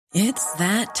It's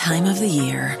that time of the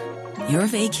year. Your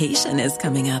vacation is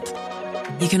coming up.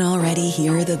 You can already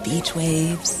hear the beach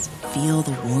waves, feel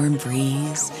the warm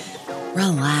breeze,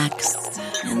 relax,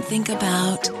 and think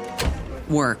about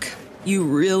work. You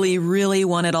really, really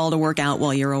want it all to work out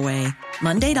while you're away.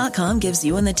 Monday.com gives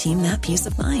you and the team that peace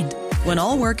of mind. When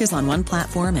all work is on one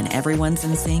platform and everyone's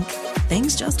in sync,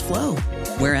 things just flow.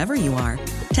 Wherever you are,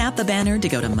 tap the banner to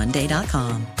go to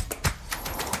Monday.com.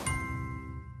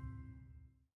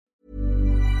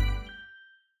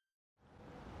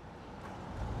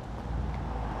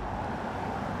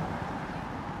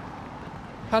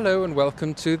 Hello and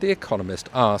welcome to The Economist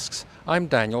Asks. I'm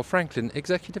Daniel Franklin,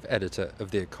 Executive Editor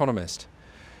of The Economist.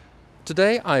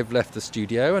 Today I've left the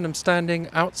studio and am standing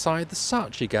outside the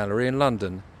Saatchi Gallery in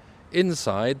London.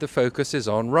 Inside, the focus is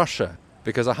on Russia,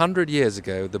 because 100 years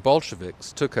ago the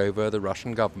Bolsheviks took over the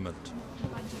Russian government.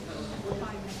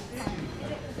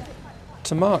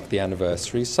 To mark the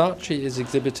anniversary, Saatchi is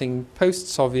exhibiting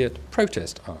post-Soviet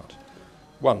protest art.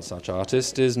 One such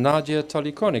artist is Nadia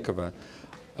Tolikonikova,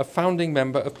 a founding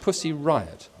member of Pussy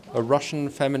Riot, a Russian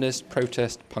feminist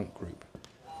protest punk group.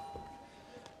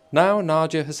 Now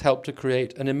Nadia has helped to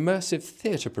create an immersive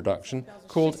theatre production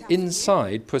called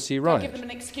Inside Pussy Riot. Don't give them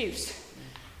an excuse.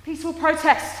 Peaceful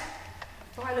protest.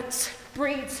 Violence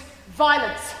breeds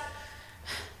violence.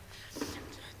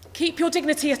 Keep your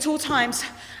dignity at all times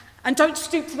and don't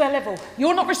stoop to their level.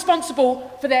 You're not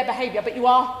responsible for their behaviour, but you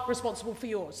are responsible for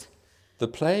yours. The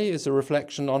play is a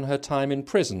reflection on her time in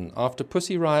prison after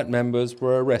Pussy Riot members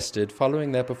were arrested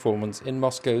following their performance in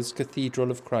Moscow's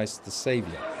Cathedral of Christ the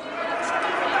Saviour.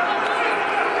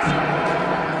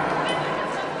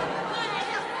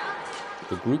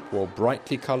 The group wore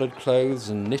brightly coloured clothes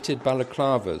and knitted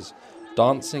balaclavas.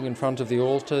 Dancing in front of the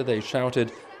altar, they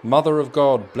shouted, "Mother of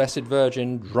God, Blessed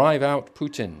Virgin, drive out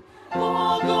Putin."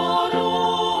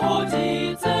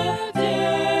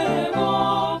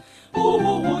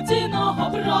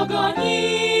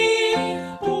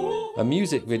 A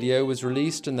music video was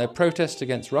released and their protest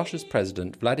against Russia's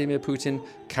president, Vladimir Putin,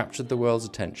 captured the world's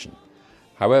attention.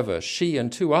 However, she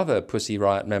and two other Pussy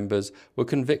Riot members were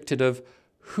convicted of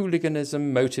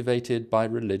hooliganism motivated by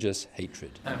religious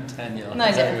hatred. I'm Daniel.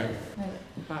 Nadia.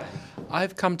 Hi.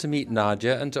 I've come to meet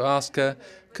Nadia and to ask her,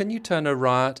 can you turn a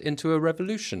riot into a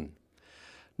revolution?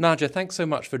 Nadia, thanks so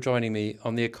much for joining me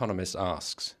on The Economist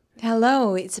Asks.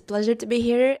 Hello, it's a pleasure to be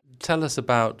here. Tell us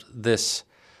about this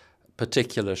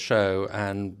particular show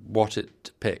and what it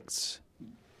depicts.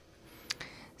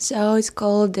 So it's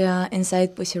called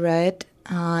Inside Pussy Riot,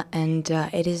 and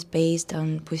it is based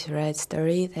on Pussy Riot's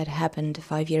story that happened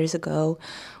 5 years ago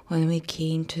when we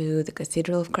came to the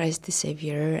Cathedral of Christ the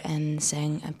Saviour and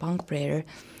sang a punk prayer,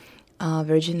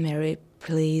 Virgin Mary,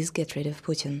 please get rid of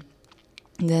Putin.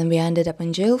 Then we ended up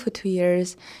in jail for 2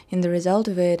 years in the result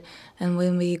of it, and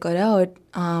when we got out,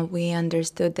 we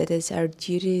understood that it's our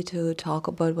duty to talk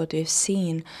about what we've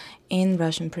seen in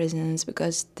Russian prisons,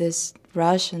 because this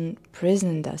Russian prison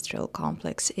industrial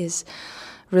complex is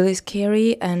really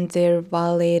scary and they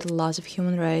violate lots of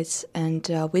human rights. And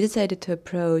we decided to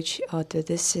approach to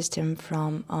this system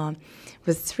from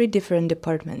with 3 different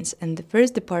departments. And the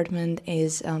first department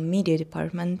is a media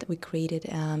department. We created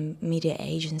a media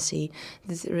agency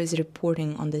that is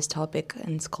reporting on this topic,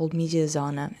 and it's called Media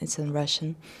Zona. It's in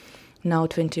Russian. Now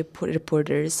 20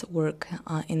 reporters work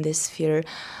in this sphere,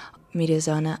 Media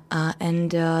Zona.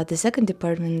 And the second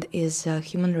department is a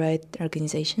human rights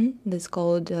organization that's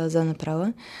called Zona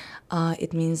Prava.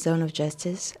 It means Zone of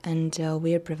Justice, and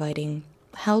we are providing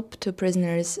help to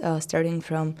prisoners starting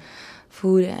from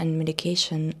food and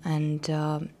medication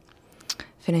and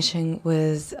finishing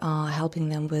with helping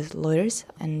them with lawyers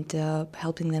and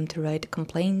helping them to write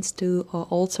complaints to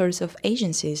all sorts of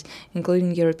agencies,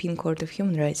 including European Court of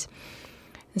Human Rights.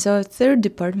 And so our third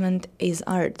department is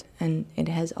art, and it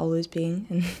has always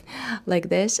been like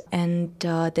this. And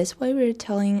that's why we're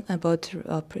telling about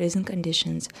prison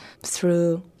conditions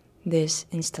through this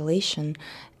installation.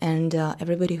 And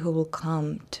everybody who will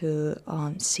come to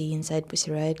see Inside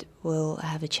Pussy Riot will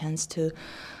have a chance to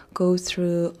go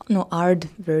through art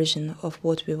version of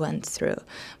what we went through.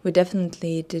 We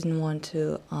definitely didn't want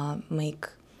to make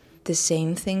the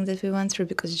same thing that we went through,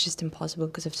 because it's just impossible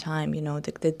because of time. You know,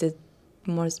 the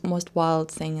most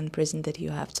wild thing in prison that you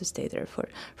have to stay there for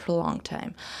a long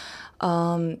time.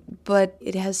 But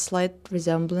it has slight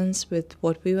resemblance with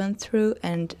what we went through,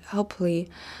 and hopefully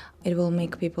it will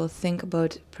make people think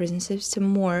about prison system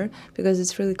more, because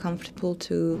it's really comfortable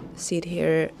to sit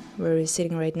here where we're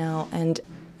sitting right now and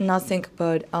not think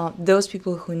about those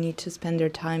people who need to spend their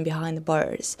time behind the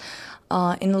bars.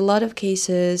 In a lot of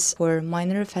cases, for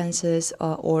minor offenses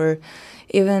or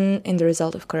even in the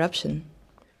result of corruption.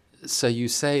 So you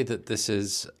say that this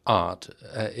is art.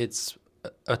 It's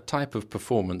a type of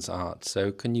performance art.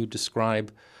 So can you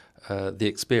describe the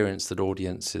experience that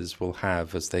audiences will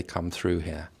have as they come through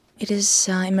here? It is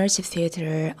immersive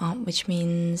theater, which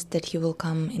means that you will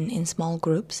come in small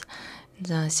groups,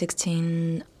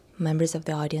 16 members of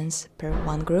the audience per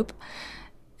one group,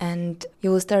 and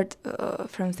you will start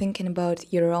from thinking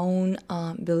about your own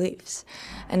beliefs.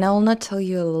 And I will not tell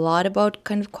you a lot about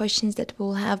kind of questions that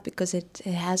we'll have because it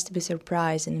has to be a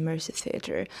surprise in immersive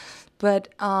theater. But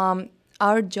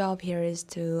our job here is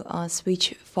to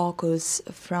switch focus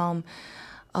from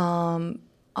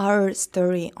our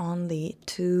story only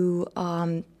to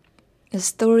a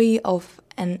story of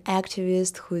an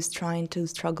activist who is trying to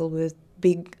struggle with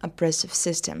big oppressive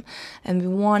system. And we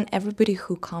want everybody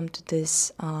who come to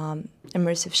this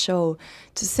immersive show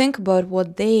to think about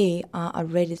what they are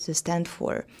ready to stand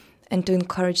for and to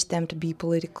encourage them to be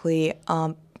politically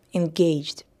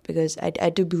engaged. Because I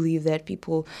do believe that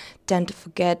people tend to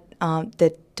forget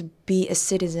that to be a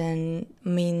citizen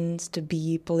means to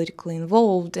be politically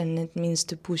involved, and it means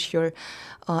to push your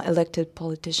elected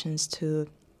politicians to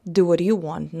do what you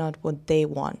want, not what they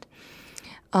want.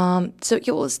 So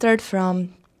you will start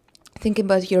from thinking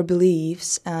about your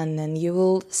beliefs, and then you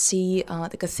will see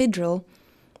the cathedral.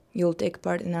 You'll take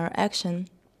part in our action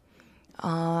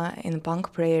in a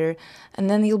punk prayer, and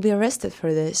then you'll be arrested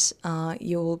for this.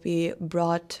 You will be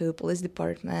brought to police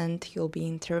department. You'll be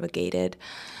interrogated,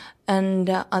 and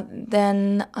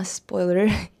then, a spoiler,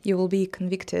 you will be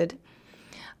convicted,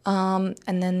 and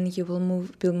then you will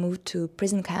be moved to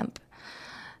prison camp.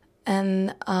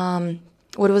 And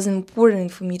what was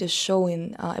important for me to show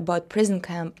about prison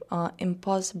camp,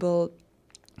 impossible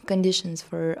conditions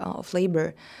of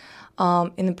labor.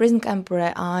 In the prison camp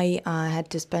where I had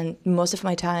to spend most of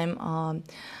my time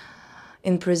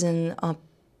in prison,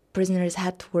 prisoners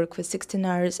had to work for 16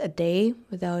 hours a day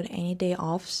without any day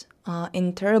offs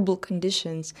in terrible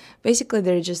conditions. Basically,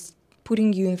 they're just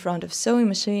putting you in front of sewing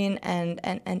machine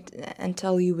and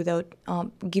tell you without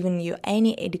giving you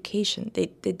any education.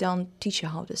 They don't teach you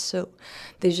how to sew.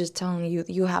 They're just telling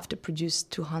you have to produce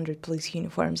 200 police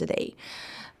uniforms a day.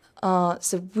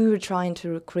 So we were trying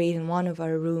to create in one of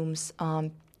our rooms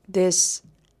this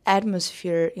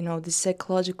atmosphere, this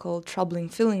psychological troubling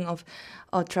feeling of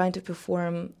trying to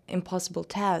perform impossible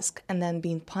task and then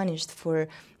being punished for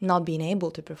not being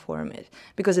able to perform it,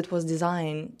 because it was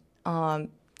designed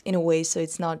in a way so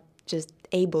it's not just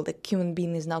able. The human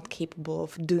being is not capable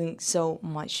of doing so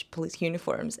much police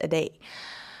uniforms a day.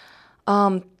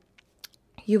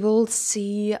 You will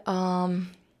see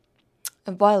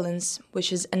violence,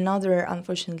 which is another,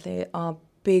 unfortunately,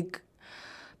 big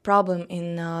problem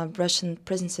in Russian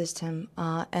prison system,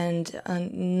 and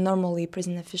normally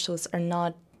prison officials are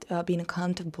not being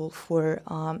accountable for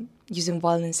using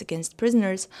violence against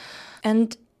prisoners.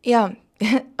 And yeah,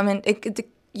 I mean,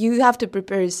 you have to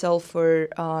prepare yourself for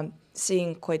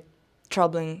seeing quite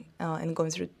troubling and going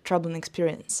through troubling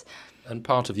experience. And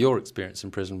part of your experience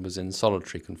in prison was in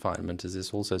solitary confinement. Is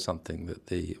this also something that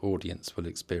the audience will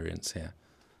experience here?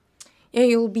 Yeah,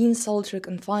 you'll be in solitary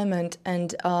confinement,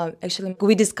 and actually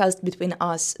we discussed between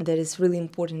us that it's really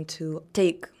important to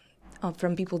take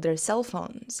from people their cell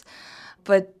phones.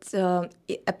 But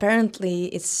apparently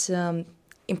it's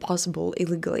impossible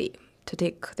illegally to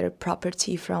take their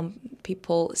property from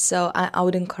people. So I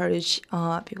would encourage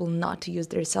people not to use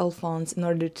their cell phones in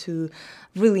order to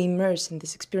really immerse in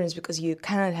this experience, because you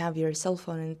cannot have your cell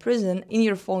phone in prison. In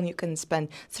your phone you can spend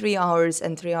 3 hours,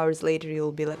 and 3 hours later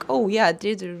you'll be like, oh yeah,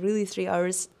 did really 3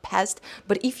 hours passed?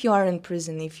 But if you are in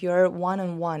prison, if you're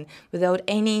one-on-one, without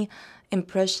any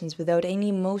impressions, without any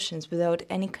emotions, without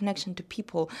any connection to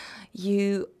people,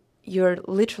 you're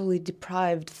literally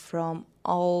deprived from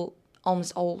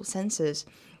almost all senses.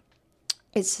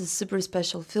 It's a super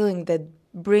special feeling that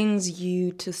brings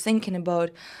you to thinking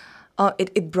about,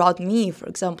 it brought me, for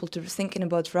example, to thinking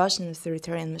about Russian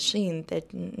authoritarian machine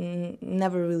that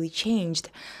never really changed.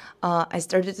 I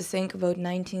started to think about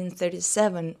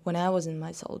 1937 when I was in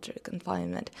my solitary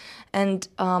confinement. And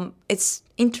it's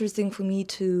interesting for me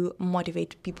to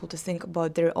motivate people to think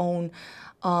about their own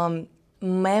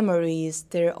memories,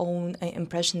 their own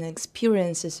impression and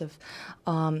experiences of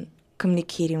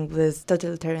communicating with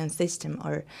totalitarian system,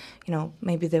 or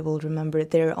maybe they will remember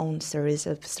their own stories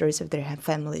of their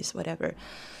families, whatever.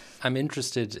 I'm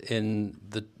interested in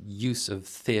the use of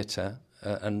theatre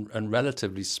and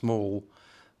relatively small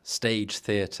stage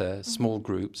theatre, small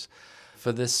groups,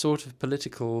 for this sort of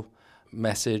political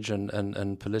message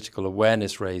and political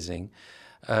awareness raising.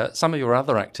 Some of your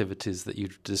other activities that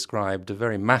you've described are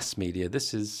very mass media.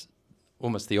 This is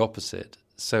almost the opposite.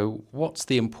 So what's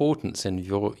the importance in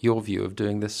your view of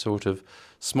doing this sort of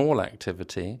small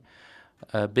activity,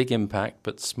 big impact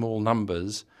but small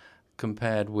numbers,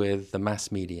 compared with the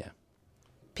mass media?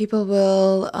 People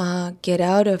will get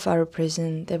out of our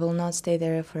prison. They will not stay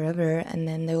there forever, and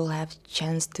then they will have a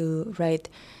chance to write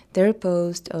their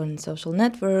post on social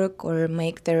network or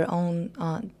make their own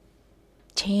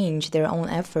change, their own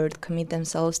effort, commit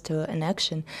themselves to an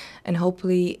action. And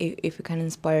hopefully, if we can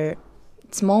inspire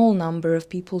small number of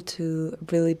people to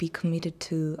really be committed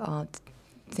to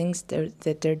things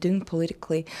that they're doing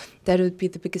politically, that would be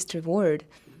the biggest reward.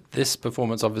 This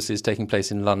performance obviously is taking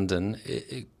place in London.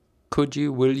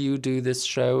 Will you do this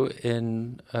show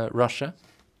in Russia?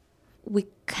 We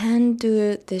can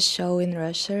do this show in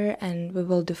Russia, and we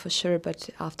will do for sure, but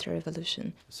after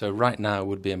revolution. So right now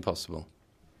would be impossible?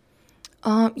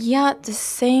 Yeah, the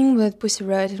thing with Pussy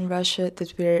Riot in Russia,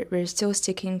 that we're still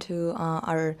sticking to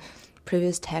our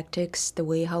previous tactics, the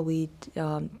way how we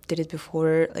did it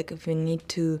before. Like if we need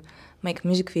to make a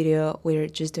music video, we're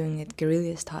just doing it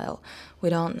guerrilla style. We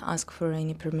don't ask for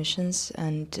any permissions,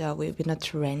 and we're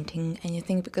not renting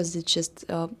anything because it's just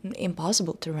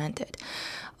impossible to rent it.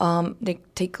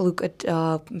 Take a look at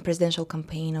presidential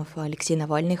campaign of Alexei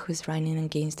Navalny, who's running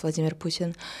against Vladimir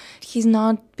Putin. He's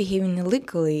not behaving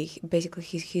illegally. Basically,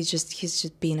 he's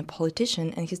just being a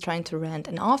politician, and he's trying to rent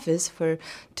an office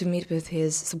to meet with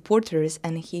his supporters,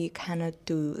 and he cannot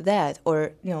do that,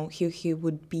 or he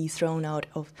would be thrown out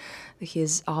of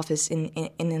his office in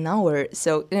an hour.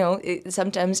 So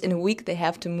sometimes in a week they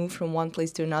have to move from one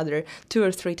place to another 2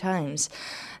 or 3 times.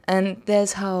 And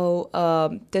that's how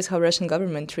Russian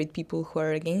government treat people who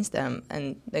are against them,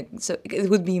 and so it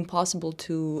would be impossible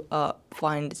to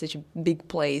find such a big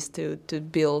place to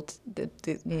build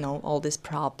all these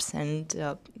props and.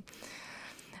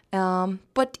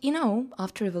 But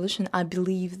after revolution, I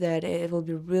believe that it will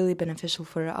be really beneficial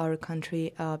for our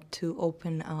country to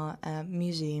open a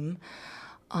museum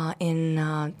in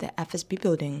the FSB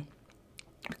building,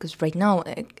 because right now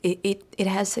it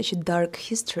has such a dark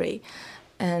history.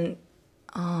 And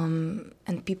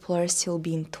people are still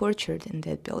being tortured in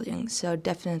that building. So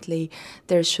definitely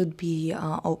there should be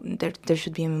there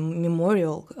should be a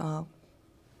memorial,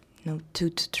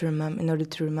 to remember, in order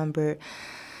to remember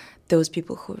those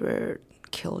people who were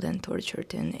killed and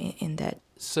tortured in that.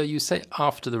 So you say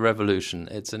after the revolution.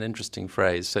 It's an interesting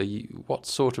phrase. So what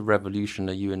sort of revolution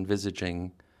are you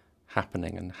envisaging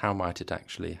happening, and how might it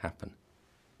actually happen?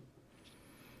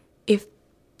 If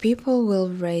people will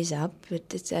rise up,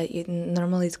 but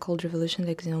normally it's called revolution,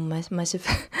 like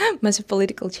massive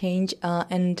political change.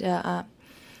 And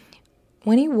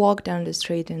when you walk down the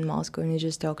street in Moscow and you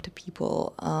just talk to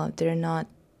people, they're not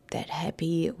that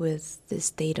happy with the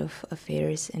state of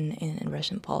affairs in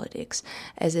Russian politics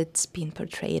as it's been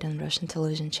portrayed on Russian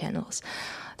television channels.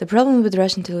 The problem with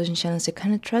Russian television channels, I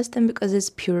cannot trust them because it's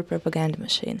pure propaganda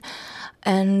machine.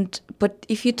 But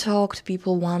if you talk to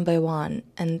people one by one,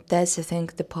 and that's, I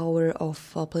think, the power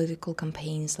of political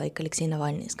campaigns like Alexei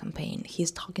Navalny's campaign.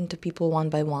 He's talking to people one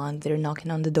by one, they're knocking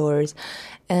on the doors,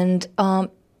 and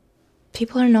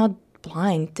people are not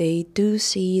blind. They do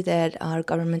see that our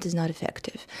government is not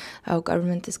effective. Our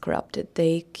government is corrupted.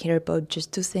 They care about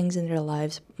just 2 things in their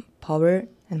lives: power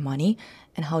and money,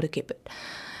 and how to keep it.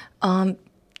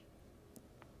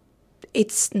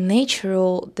 It's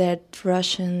natural that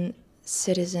Russian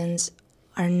citizens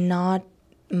are not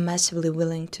massively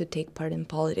willing to take part in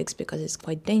politics because it's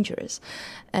quite dangerous.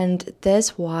 And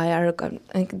that's why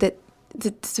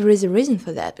there is a reason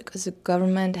for that, because the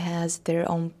government has their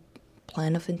own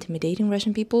plan of intimidating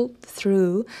Russian people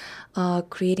through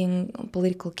creating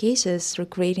political cases, through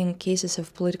creating cases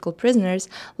of political prisoners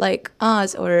like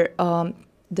us, or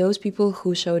those people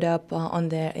who showed up on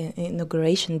their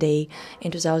inauguration day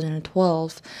in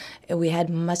 2012. We had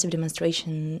massive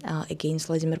demonstration against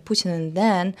Vladimir Putin, and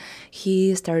then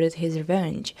he started his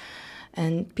revenge.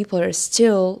 And people are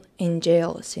still in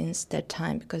jail since that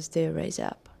time because they rise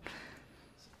up.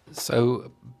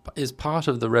 So is part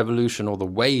of the revolution, or the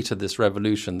way to this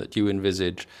revolution that you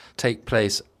envisage, take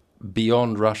place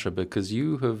beyond Russia? Because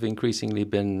you have increasingly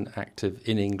been active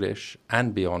in English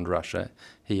and beyond Russia.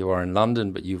 Here you are in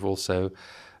London, but you've also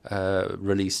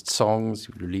released songs.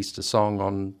 You released a song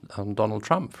on Donald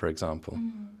Trump, for example.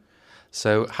 Mm.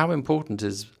 So how important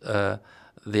is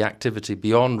the activity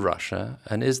beyond Russia,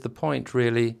 and is the point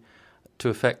really to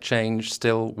affect change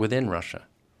still within Russia?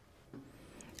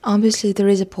 Obviously, there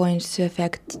is a point to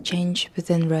affect change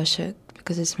within Russia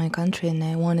because it's my country, and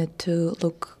I wanted to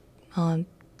look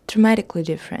dramatically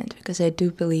different, because I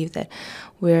do believe that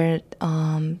we're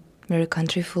a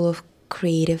country full of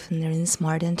creative and really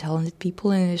smart and talented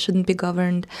people, and it shouldn't be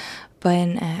governed by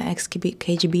an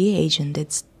ex-KGB agent.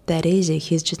 It's that easy.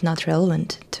 He's just not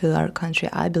relevant to our country,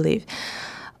 I believe.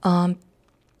 At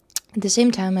the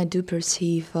same time, I do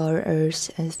perceive our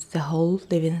Earth as the whole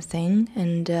living thing,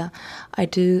 and I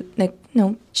do,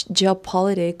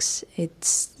 geopolitics,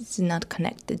 it's not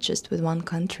connected just with one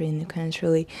country, and you can't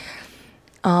really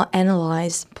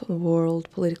analyze world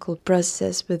political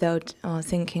process without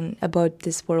thinking about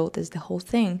this world as the whole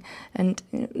thing. And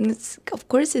of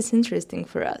course it's interesting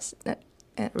for us,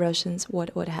 Russians,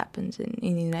 what happens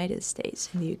in the United States,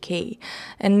 in the UK,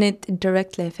 and it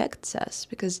directly affects us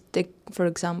because, for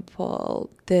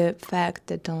example, the fact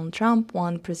that Donald Trump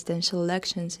won presidential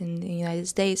elections in the United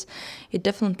States, it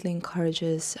definitely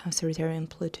encourages authoritarian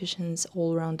politicians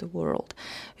all around the world,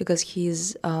 because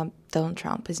Donald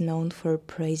Trump is known for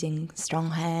praising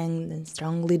strong hand and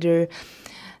strong leader,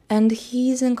 and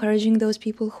he's encouraging those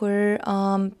people who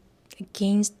are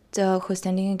who are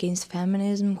standing against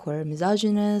feminism, who are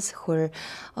misogynist, who are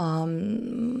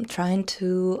trying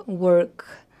to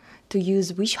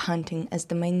use witch hunting as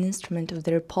the main instrument of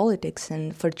their politics.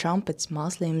 And for Trump, it's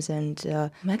Muslims and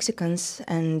Mexicans,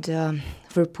 and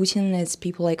for Putin, it's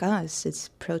people like us, it's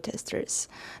protesters.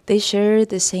 They share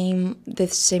the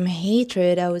same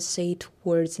hatred, I would say,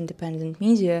 towards independent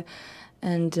media,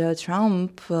 and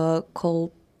Trump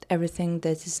called everything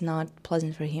that is not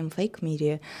pleasant for him fake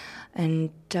media, and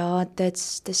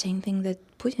that's the same thing that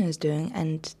Putin is doing.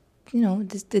 And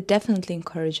this definitely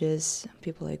encourages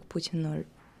people like Putin or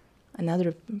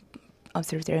another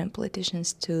authoritarian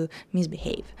politicians to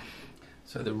misbehave.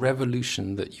 So the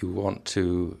revolution that you want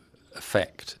to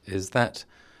effect, is that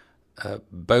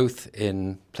both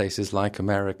in places like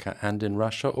America and in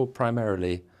Russia, or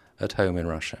primarily at home in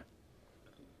Russia?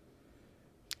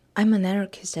 I'm an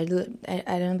anarchist. I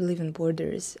don't believe in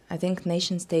borders. I think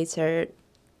nation states are a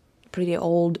pretty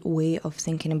old way of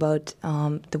thinking about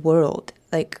the world.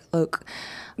 Like, look,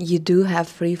 you do have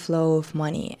free flow of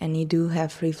money and you do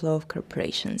have free flow of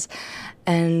corporations.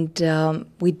 And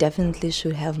we definitely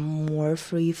should have more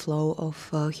free flow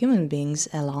of human beings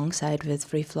alongside with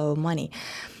free flow of money.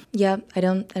 Yeah, I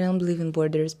don't believe in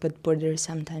borders, but borders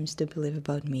sometimes do believe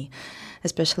about me,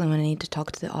 especially when I need to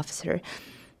talk to the officer.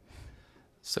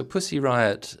 So Pussy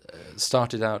Riot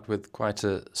started out with quite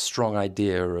a strong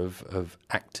idea of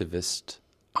activist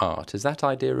art. Is that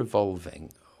idea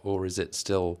evolving, or is it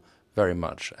still very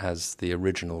much as the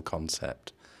original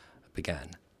concept began?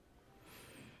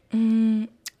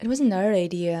 It wasn't our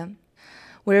idea.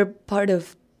 We're part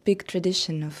of big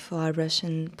tradition of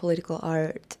Russian political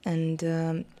art, and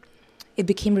it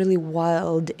became really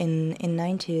wild in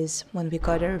 90s when we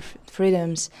got our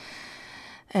freedoms.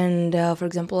 And for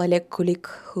example, Oleg Kulik,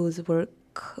 whose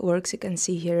works you can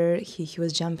see here, he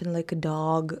was jumping like a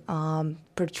dog,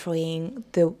 portraying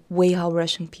the way how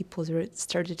Russian people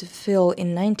started to feel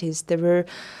in 90s. They were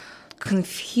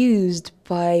confused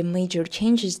by major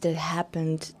changes that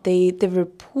happened. They were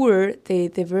poor. They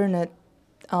were not.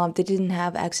 They didn't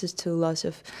have access to lots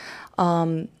of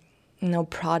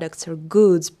products or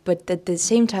goods, but at the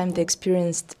same time they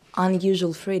experienced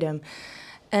unusual freedom,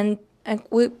 and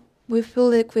we feel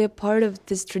like we are part of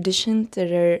this tradition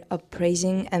that are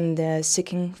appraising and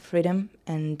seeking freedom,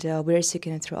 and we're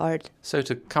seeking it through art. So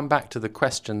to come back to the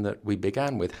question that we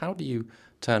began with, how do you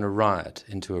turn a riot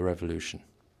into a revolution?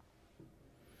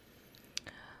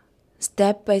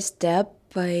 Step by step,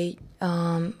 by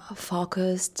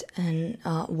focused and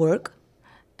work,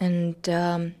 and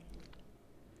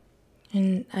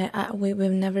we've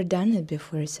never done it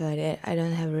before, so I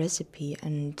don't have a recipe.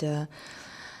 And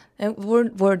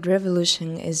word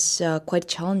revolution is quite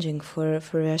challenging for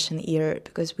Russian ear,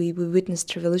 because we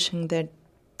witnessed revolution that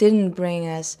didn't bring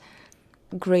us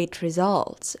great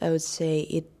results. I would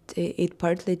say it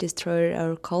partly destroyed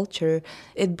our culture.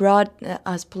 It brought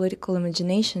us political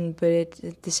imagination, but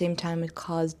at the same time it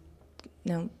caused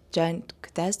giant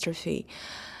catastrophe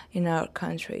in our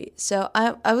country. So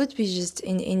I would be just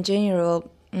in general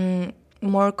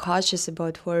more cautious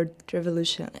about word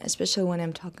revolution, especially when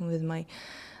I'm talking with my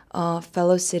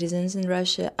fellow citizens in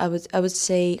Russia. I would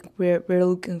say we're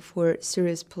looking for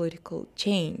serious political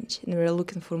change, and we're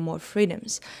looking for more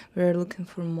freedoms. We're looking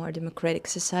for more democratic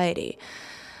society.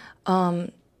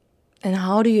 And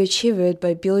how do you achieve it?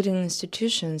 By building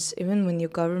institutions. Even when your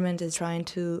government is trying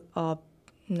to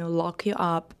lock you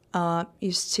up,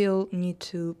 you still need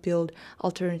to build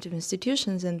alternative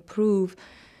institutions and prove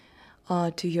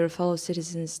to your fellow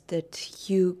citizens that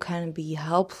you can be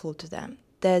helpful to them.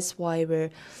 that's why we're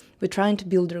trying to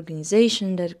build an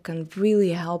organization that can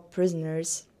really help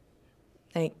prisoners,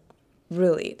 like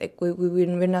really, like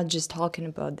we're not just talking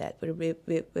about that.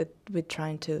 We're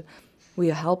trying to, we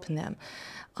are helping them.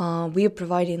 We are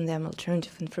providing them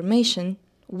alternative information,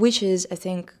 which is, I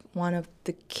think, one of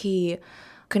the key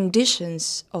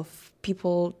conditions of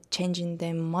people changing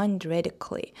their mind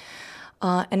radically.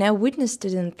 And I witnessed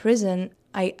it in prison.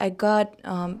 I got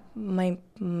my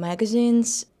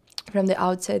magazines from the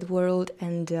outside world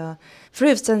and free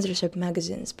of censorship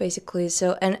magazines, basically.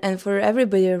 So, and for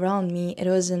everybody around me, it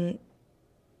was an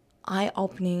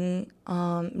eye-opening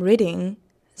reading.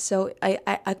 So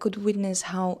I could witness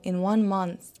how in 1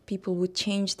 month people would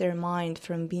change their mind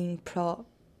from being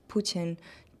pro-Putin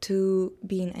to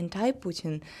being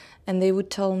anti-Putin. And they would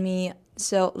tell me,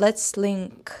 so let's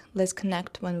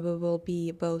connect when we will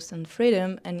be both on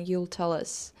freedom, and you'll tell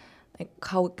us, like,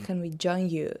 how can we join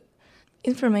you?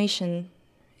 Information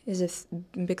is a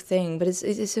big thing, but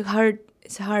it's a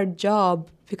hard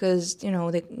job because, you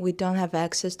know, we don't have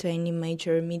access to any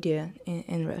major media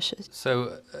in Russia.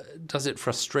 So does it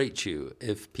frustrate you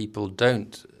if people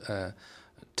don't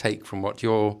take from what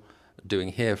you're doing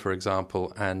here, for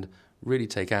example, and really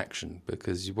take action?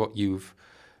 Because what you've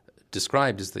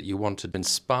described is that you want to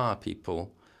inspire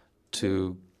people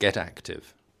to get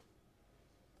active.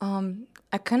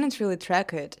 I cannot really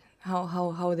track it,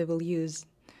 how they will use.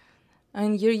 I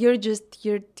mean, you're just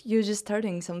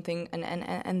starting something,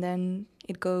 and then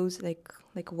it goes like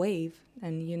a wave,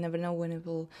 and you never know when it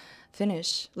will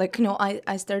finish. Like, you know,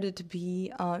 I started to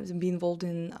be involved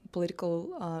in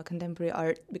political contemporary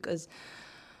art because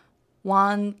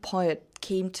one poet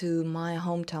came to my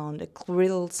hometown, a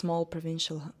real small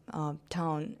provincial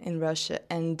town in Russia,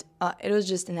 and it was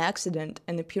just an accident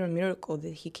and a pure miracle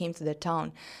that he came to that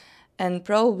town. And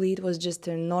probably it was just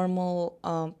a normal,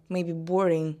 maybe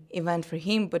boring event for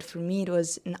him, but for me it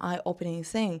was an eye-opening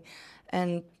thing.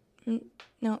 And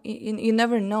no, you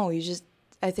never know.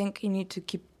 I think you need to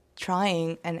keep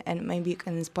trying, and maybe you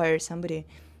can inspire somebody.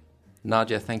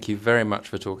 Nadia, thank you very much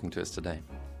for talking to us today.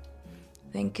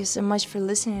 Thank you so much for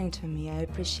listening to me. I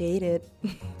appreciate it.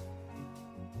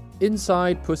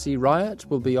 Inside Pussy Riot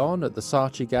will be on at the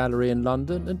Saatchi Gallery in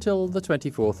London until the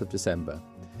 24th of December.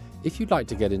 If you'd like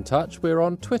to get in touch, we're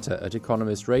on Twitter at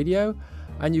Economist Radio,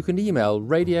 and you can email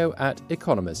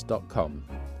radio@economist.com.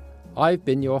 I've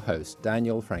been your host,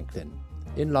 Daniel Franklin.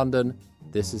 In London,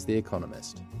 this is The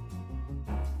Economist.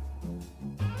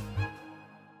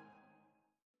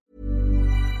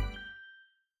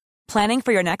 Planning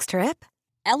for your next trip?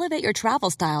 Elevate your travel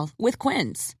style with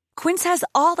Quince. Quince has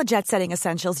all the jet-setting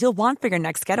essentials you'll want for your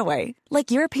next getaway,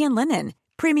 like European linen,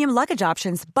 premium luggage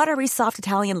options, buttery soft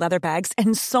Italian leather bags,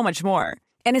 and so much more.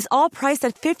 And is all priced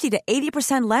at 50 to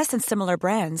 80% less than similar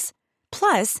brands.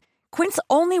 Plus, Quince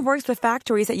only works with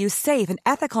factories that use safe and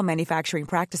ethical manufacturing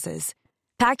practices.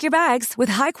 Pack your bags with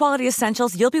high-quality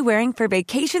essentials you'll be wearing for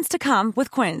vacations to come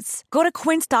with Quince. Go to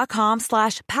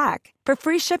quince.com/pack for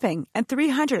free shipping and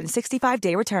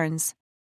 365-day returns.